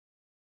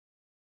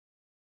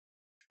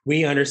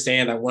we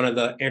understand that one of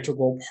the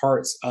integral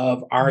parts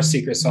of our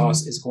secret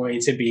sauce is going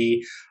to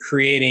be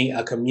creating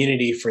a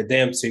community for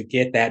them to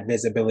get that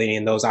visibility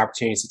and those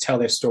opportunities to tell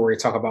their story,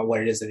 talk about what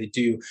it is that they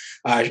do,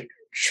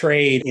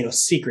 trade,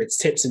 secrets,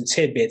 tips and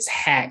tidbits,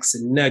 hacks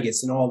and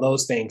nuggets and all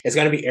those things. It's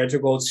going to be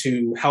integral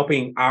to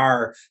helping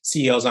our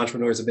CEOs,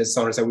 entrepreneurs, and business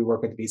owners that we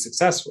work with to be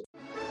successful.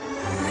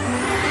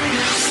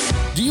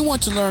 Do you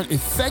want to learn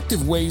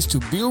effective ways to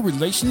build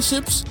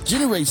relationships,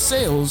 generate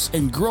sales,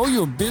 and grow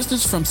your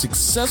business from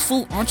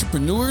successful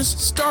entrepreneurs,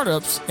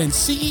 startups, and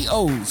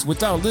CEOs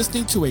without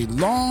listening to a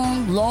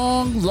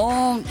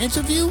long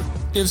interview?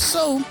 If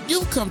so,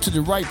 you've come to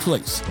the right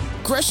place.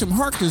 Gresham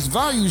Harkless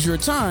values your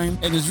time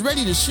and is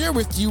ready to share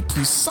with you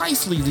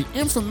precisely the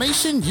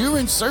information you're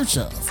in search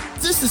of.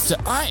 This is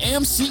the I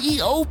Am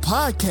CEO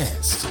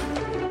podcast.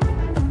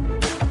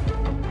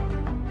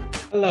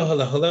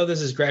 Hello. This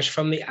is Gresh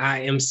from the I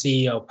Am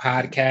CEO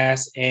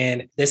podcast,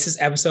 and this is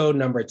episode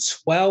number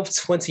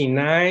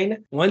 1229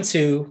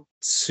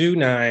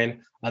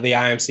 of the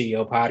I Am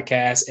CEO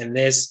podcast. And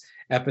this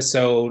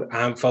episode,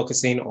 I'm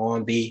focusing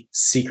on the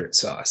secret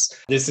sauce.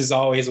 This is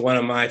always one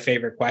of my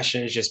favorite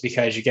questions, just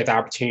because you get the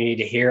opportunity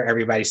to hear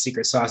everybody's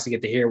secret sauce, you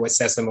get to hear what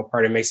sets them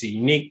apart and makes it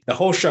unique. The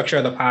whole structure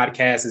of the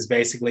podcast is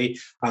basically,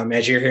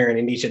 as you're hearing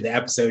in each of the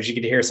episodes, you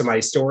get to hear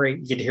somebody's story,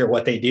 you get to hear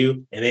what they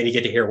do, and then you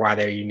get to hear why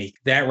they're unique.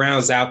 That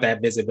rounds out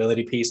that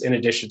visibility piece, in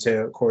addition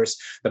to, of course,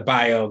 the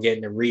bio,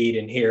 getting to read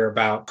and hear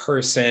about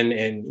person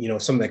and,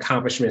 some of the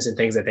accomplishments and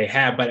things that they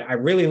have. But I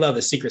really love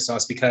the secret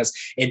sauce because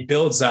it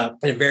builds up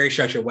in a very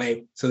structured way,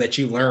 so that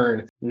you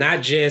learn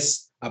not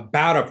just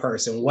about a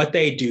person, what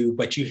they do,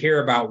 but you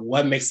hear about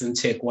what makes them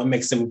tick, what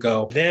makes them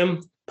go,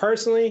 them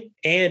personally,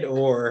 and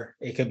or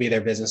it could be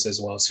their business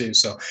as well too.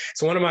 So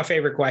it's one of my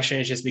favorite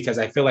questions, just because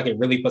I feel like it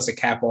really puts a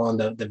cap on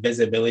the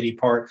visibility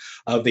part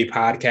of the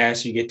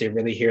podcast. You get to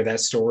really hear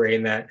that story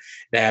and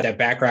that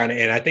background.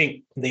 And I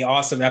think the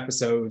awesome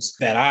episodes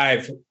that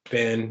I've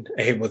been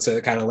able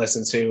to kind of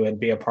listen to and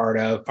be a part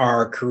of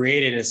are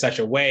created in such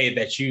a way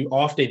that you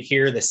often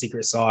hear the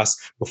secret sauce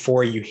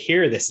before you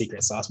hear the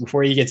secret sauce,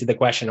 before you get to the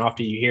question,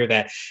 after you hear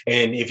that.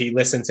 And if you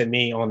listen to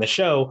me on the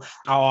show,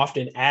 I'll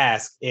often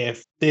ask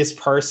if this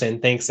person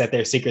thinks that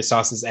their secret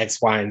sauce is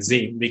X, Y, and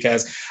Z,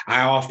 because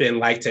I often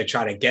like to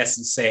try to guess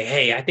and say,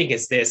 hey, I think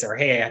it's this, or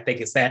hey, I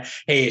think it's that.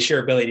 Hey, it's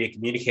your ability to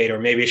communicate, or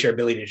maybe it's your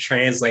ability to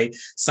translate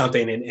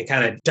something and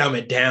kind of dumb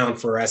it down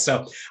for us.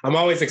 So I'm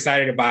always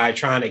excited by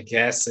trying to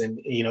guess and,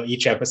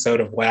 each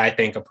episode of what I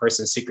think a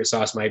person's secret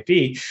sauce might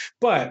be.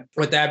 But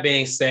with that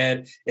being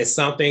said, it's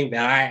something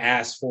that I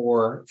ask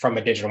for from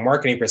a digital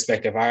marketing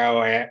perspective.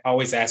 I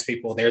always ask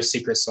people their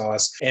secret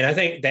sauce. And I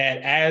think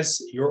that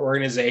as your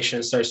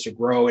organization starts to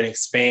grow and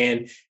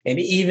expand, and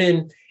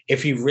even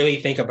if you really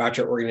think about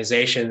your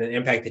organization, the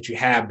impact that you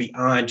have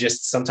beyond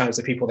just sometimes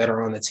the people that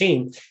are on the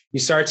team, you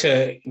start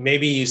to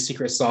maybe use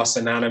secret sauce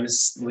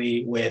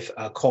synonymously with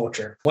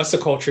culture. What's the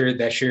culture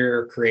that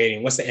you're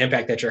creating? What's the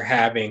impact that you're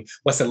having?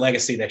 What's the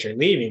legacy that you're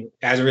leaving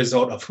as a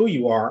result of who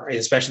you are,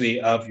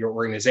 especially of your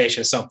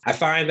organization? So I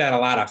find that a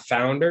lot of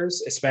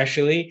founders,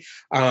 especially,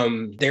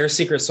 their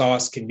secret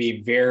sauce can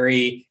be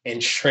very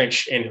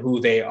entrenched in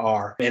who they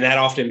are. And that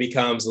often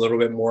becomes a little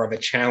bit more of a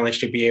challenge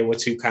to be able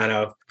to kind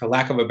of, for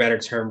lack of a better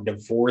term,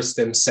 divorce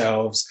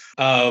themselves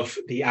of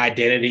the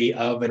identity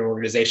of an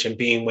organization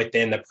being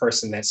within the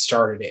person that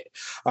started it,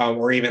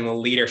 or even the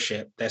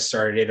leadership that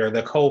started it, or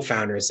the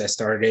co-founders that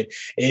started it.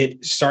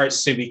 It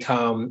starts to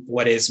become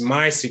what is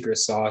my secret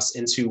sauce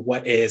into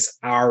what is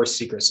our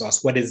secret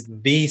sauce. What is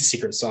the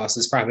secret sauce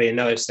is probably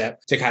another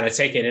step to kind of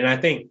take it. And I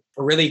think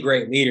really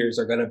great leaders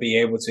are going to be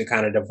able to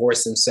kind of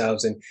divorce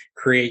themselves and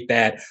create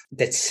that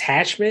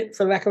detachment,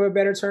 for lack of a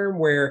better term,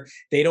 where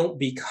they don't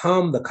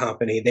become the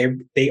company.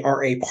 They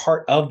are a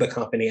part of the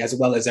company as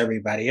well as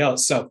everybody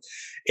else. So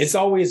it's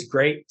always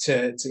great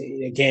to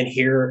again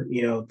hear,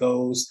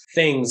 those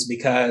things,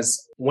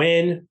 because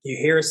when you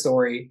hear a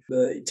story,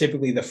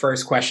 typically the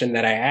first question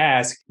that I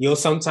ask, you'll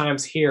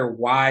sometimes hear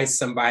why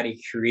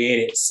somebody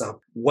created something.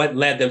 What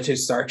led them to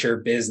start your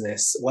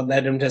business? What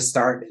led them to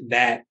start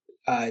that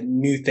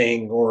new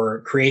thing,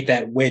 or create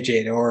that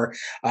widget, or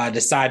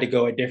decide to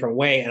go a different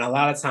way. And a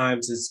lot of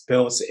times it's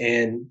built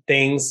in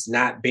things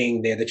not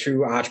being there. The true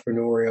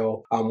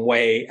entrepreneurial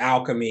way,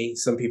 alchemy,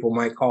 some people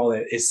might call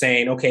it, is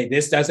saying, okay,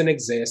 this doesn't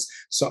exist,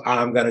 so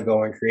I'm going to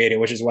go and create it,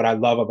 which is what I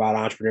love about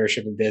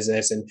entrepreneurship and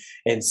business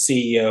and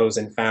CEOs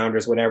and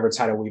founders, whatever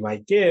title we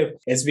might give.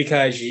 It's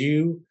because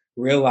you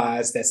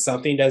realize that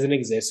something doesn't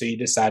exist, so you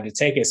decide to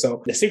take it.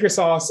 So the secret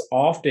sauce,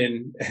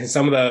 often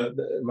some of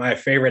my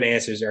favorite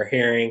answers are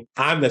hearing,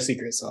 I'm the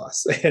secret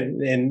sauce.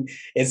 and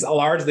it's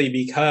largely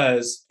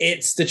because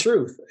it's the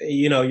truth.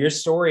 Your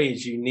story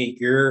is unique.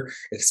 Your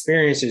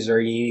experiences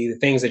are unique. The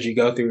things that you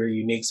go through are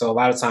unique. So a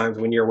lot of times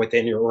when you're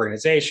within your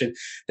organization,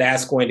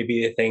 that's going to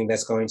be the thing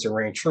that's going to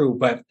reign true.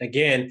 But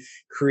again,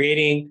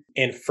 creating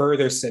and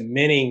further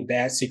cementing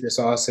that secret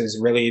sauce is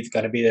really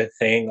going to be the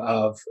thing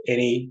of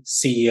any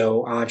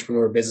CEO, entrepreneur,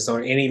 business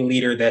owner, any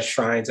leader that's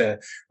trying to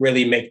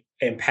really make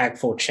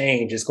impactful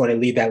change is going to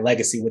leave that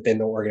legacy within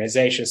the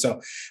organization.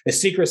 So the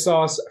secret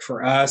sauce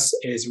for us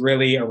is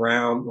really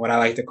around what I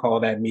like to call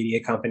that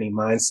media company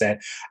mindset.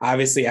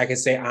 Obviously, I can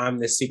say I'm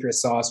the secret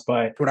sauce,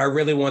 but what I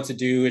really want to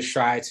do is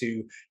try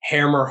to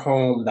hammer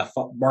home the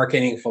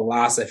marketing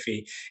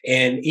philosophy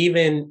and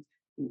even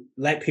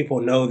let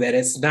people know that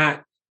it's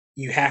not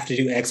you have to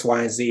do X,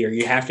 Y, and Z, or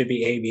you have to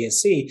be A, B, and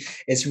C.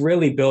 It's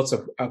really built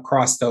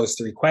across those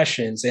three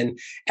questions. And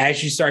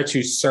as you start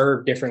to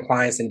serve different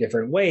clients in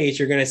different ways,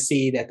 you're going to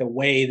see that the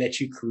way that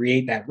you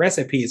create that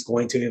recipe is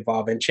going to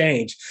evolve and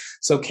change.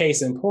 So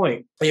case in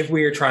point, if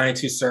we are trying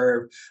to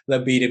serve the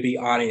B2B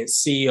audience,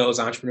 CEOs,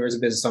 entrepreneurs,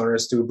 and business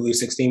owners through Blue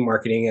 16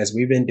 marketing, as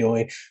we've been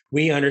doing,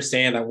 we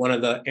understand that one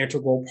of the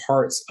integral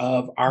parts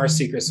of our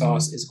secret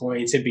sauce is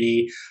going to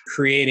be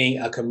creating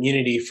a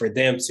community for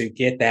them to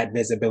get that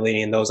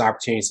visibility and those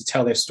opportunities to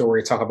tell their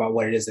story, talk about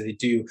what it is that they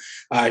do,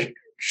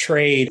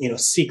 trade,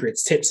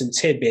 secrets, tips and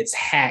tidbits,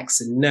 hacks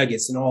and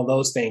nuggets and all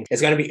those things.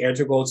 It's going to be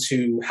integral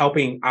to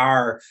helping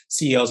our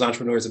CEOs,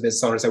 entrepreneurs, and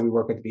business owners that we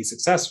work with to be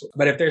successful.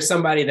 But if there's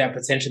somebody that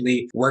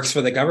potentially works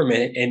for the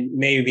government and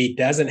maybe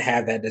doesn't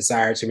have that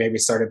desire to maybe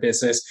start a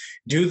business,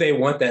 do they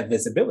want that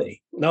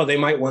visibility? No, they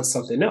might want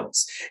something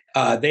else.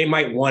 They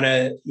might want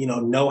to,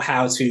 know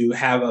how to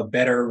have a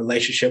better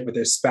relationship with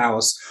their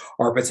spouse,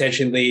 or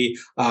potentially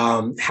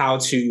how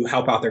to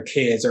help out their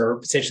kids, or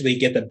potentially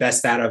get the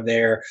best out of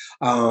their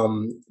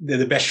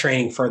the best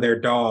training for their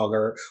dog,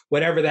 or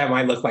whatever that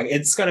might look like.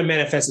 It's going to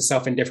manifest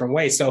itself in different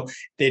ways. So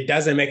it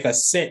doesn't make a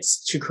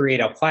sense to create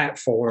a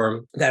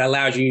platform that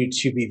allows you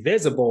to be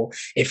visible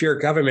if you're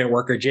a government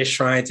worker just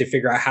trying to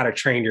figure out how to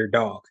train your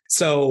dog.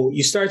 So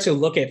you start to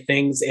look at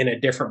things in a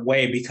different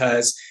way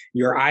because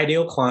your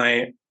ideal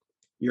client,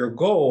 your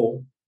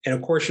goal, and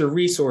of course, your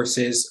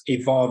resources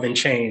evolve and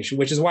change,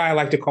 which is why I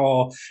like to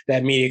call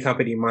that media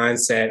company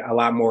mindset a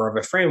lot more of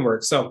a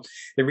framework. So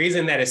the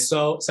reason that it's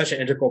such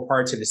an integral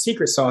part to the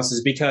secret sauce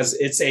is because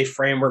it's a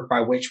framework by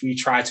which we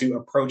try to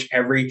approach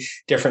every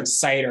different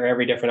site or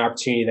every different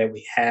opportunity that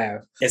we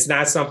have. It's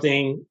not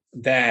something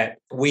that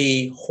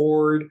we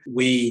hoard,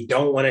 we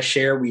don't want to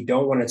share, we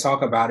don't want to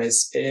talk about.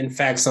 It's in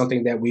fact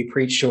something that we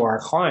preach to our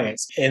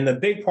clients. And the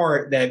big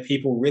part that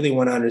people really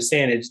want to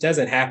understand, it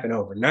doesn't happen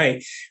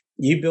overnight.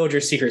 You build your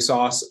secret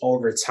sauce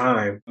over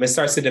time. It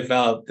starts to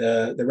develop.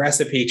 The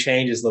recipe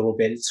changes a little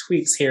bit. It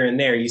tweaks here and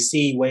there. You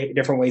see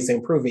different ways to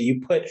improve it.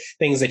 You put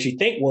things that you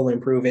think will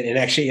improve it and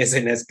actually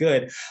isn't as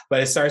good,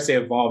 but it starts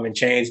to evolve and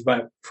change.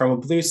 But from a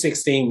Blue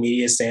 16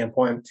 media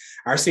standpoint,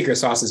 our secret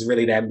sauce is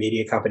really that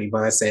media company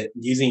mindset,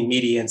 using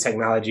media and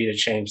technology to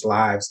change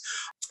lives.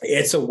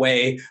 It's a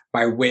way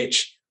by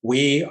which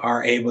we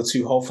are able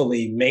to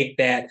hopefully make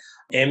that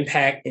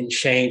impact and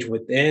change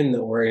within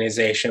the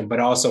organization, but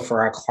also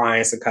for our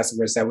clients and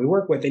customers that we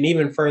work with. And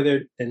even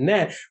further than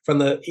that, from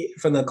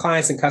the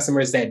clients and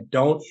customers that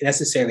don't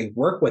necessarily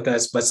work with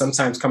us, but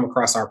sometimes come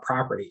across our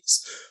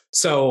properties.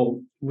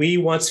 So we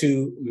want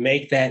to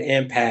make that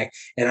impact.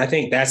 And I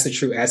think that's the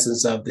true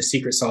essence of the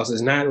secret sauce,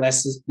 is not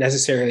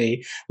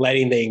necessarily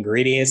letting the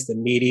ingredients, the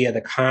media,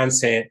 the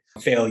content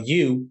fail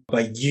you,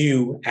 but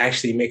you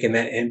actually making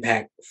that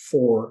impact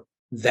for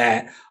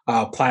that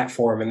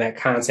platform and that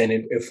content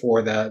and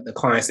for the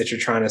clients that you're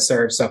trying to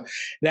serve. So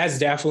that's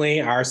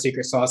definitely our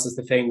secret sauce, is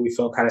the thing we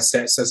feel kind of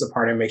sets us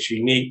apart and makes you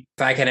unique.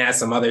 If I can add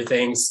some other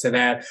things to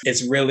that,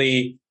 it's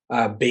really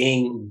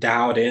being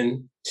dialed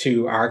in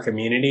to our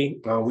community.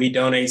 We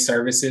donate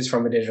services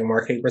from a digital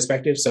marketing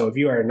perspective. So if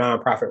you are a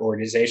nonprofit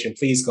organization,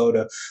 please go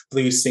to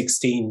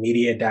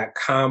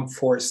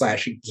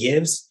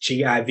blue16media.com/gives,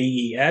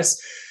 GIVES,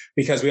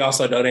 because we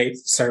also donate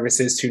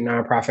services to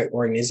nonprofit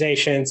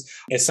organizations.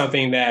 It's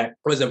something that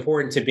was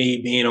important to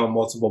me being on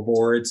multiple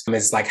boards.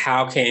 It's like,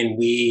 how can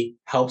we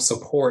help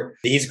support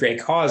these great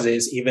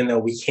causes, even though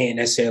we can't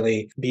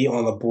necessarily be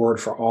on the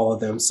board for all of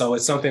them? So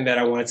it's something that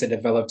I wanted to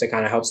develop to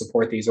kind of help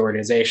support these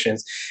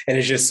organizations. And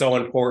it's just so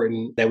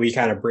important that we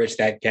kind of bridge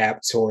that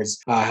gap towards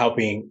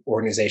helping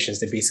organizations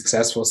to be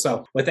successful.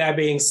 So with that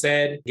being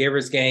said,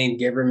 givers gain,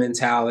 giver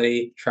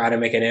mentality, try to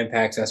make an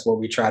impact. That's what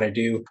we try to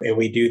do. And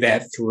we do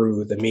that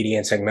through the media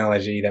and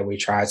technology that we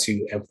try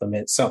to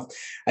implement. So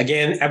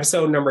again,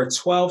 episode number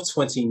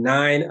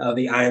 1229 of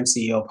the I Am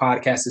CEO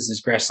podcast. This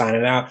is Gresh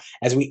signing out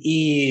as we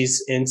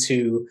ease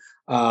into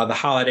the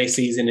holiday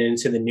season,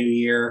 into the new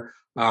year.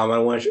 I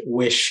want to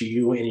wish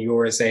you and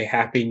yours a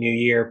happy new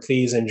year.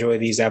 Please enjoy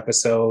these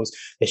episodes.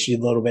 They should be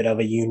a little bit of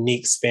a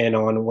unique spin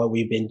on what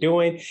we've been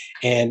doing.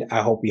 And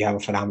I hope you have a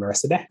phenomenal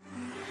rest of the day.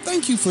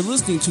 Thank you for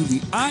listening to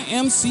the I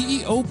Am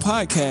CEO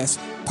podcast,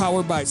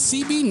 powered by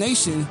CB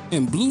Nation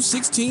and Blue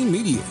 16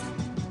 Media.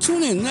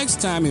 Tune in next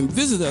time and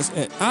visit us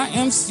at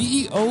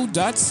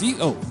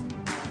imceo.co.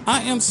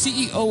 I Am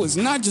CEO is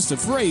not just a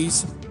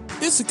phrase,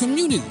 it's a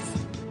community.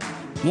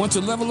 Want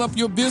to level up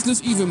your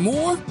business even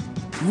more?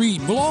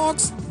 Read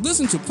blogs,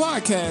 listen to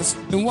podcasts,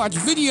 and watch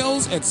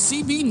videos at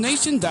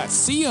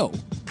cbnation.co.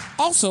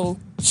 Also,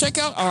 check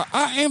out our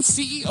I Am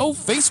CEO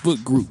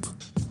Facebook group.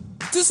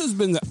 This has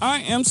been the I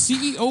Am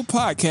CEO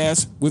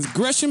podcast with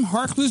Gresham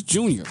Harkless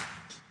Jr.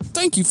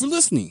 Thank you for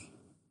listening.